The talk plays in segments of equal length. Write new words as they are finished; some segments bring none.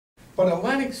But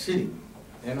Atlantic City,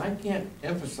 and I can't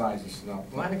emphasize this enough,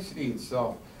 Atlantic City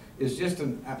itself is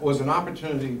was an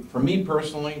opportunity for me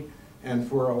personally and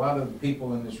for a lot of the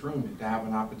people in this room to have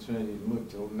an opportunity to move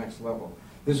to the next level.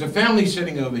 There's a family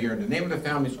sitting over here, and the name of the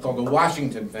family is called the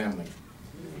Washington family.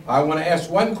 I want to ask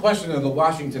one question of the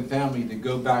Washington family to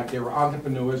go back. They were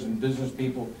entrepreneurs and business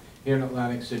people here in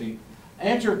Atlantic City.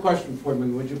 Answer a question for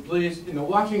me, would you please? In the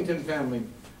Washington family,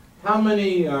 how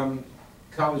many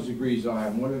college degrees do I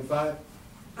have? More than 5?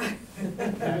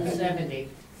 70.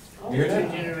 Two Here's it.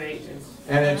 generations.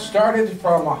 And it started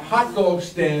from a hot dog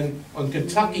stand on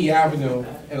Kentucky Avenue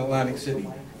in Atlantic City.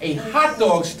 A hot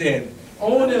dog stand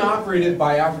owned and operated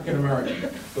by African Americans.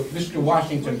 But Mr.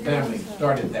 Washington family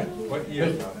started that. What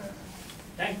year?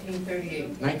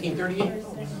 1938.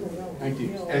 1938?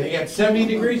 19. And he had 70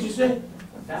 degrees, you said?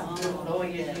 About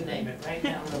lawyers, you name it, right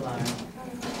down the line.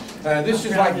 This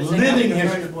is like living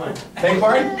history. Beg your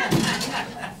pardon?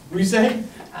 What you say?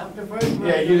 I was the first one.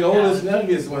 Yeah, you're the oldest and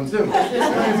youngest one too. This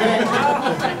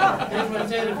one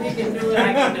said if he can do it,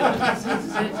 I can do it.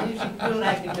 This said if she can do it,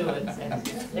 I can do it. And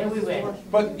there we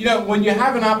went. But you know, when you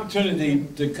have an opportunity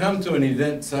to come to an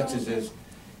event such as this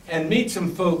and meet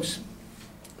some folks,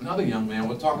 another young man,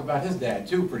 we'll talk about his dad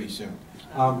too pretty soon,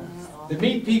 to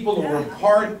meet people who were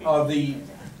part of the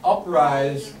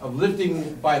uprise of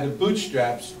lifting by the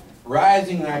bootstraps,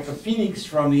 rising like a phoenix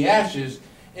from the ashes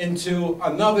into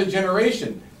another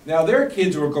generation. Now their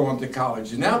kids were going to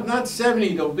college, and now not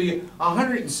 70, they'll be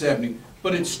 170,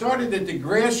 but it started at the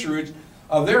grassroots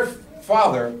of their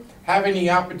father having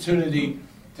the opportunity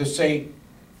to say,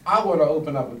 I want to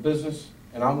open up a business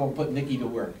and I'm going to put Nikki to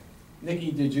work.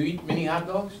 Nikki, did you eat many hot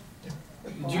dogs?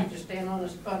 Well, I had to stand on the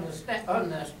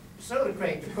soda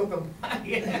crate to cook them. I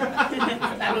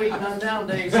don't eat none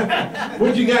nowadays. What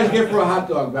did you guys get for a hot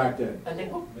dog back then? A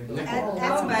nickel?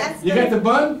 That's You got the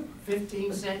bun?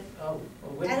 15 cents. Oh,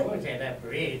 well, we always had that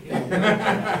bread.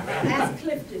 That's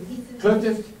Clifton. He's in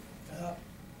Clifton?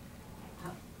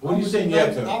 What are you saying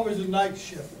yes to? I was a night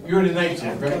shift. You were the night shift,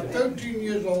 I was right? 13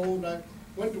 years old, I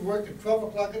went to work at 12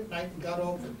 o'clock at night and got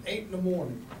off at 8 in the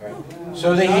morning. Right.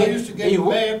 So And I used to he get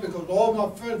mad because all my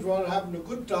friends were having a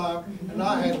good time and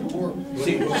I had to work.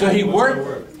 see, so he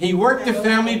worked the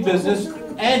family business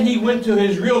and he went to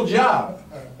his real job.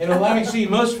 In Atlantic City,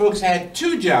 most folks had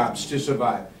 2 jobs to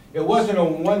survive. It wasn't a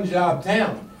one-job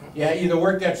town. You either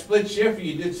worked that split shift or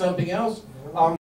you did something else.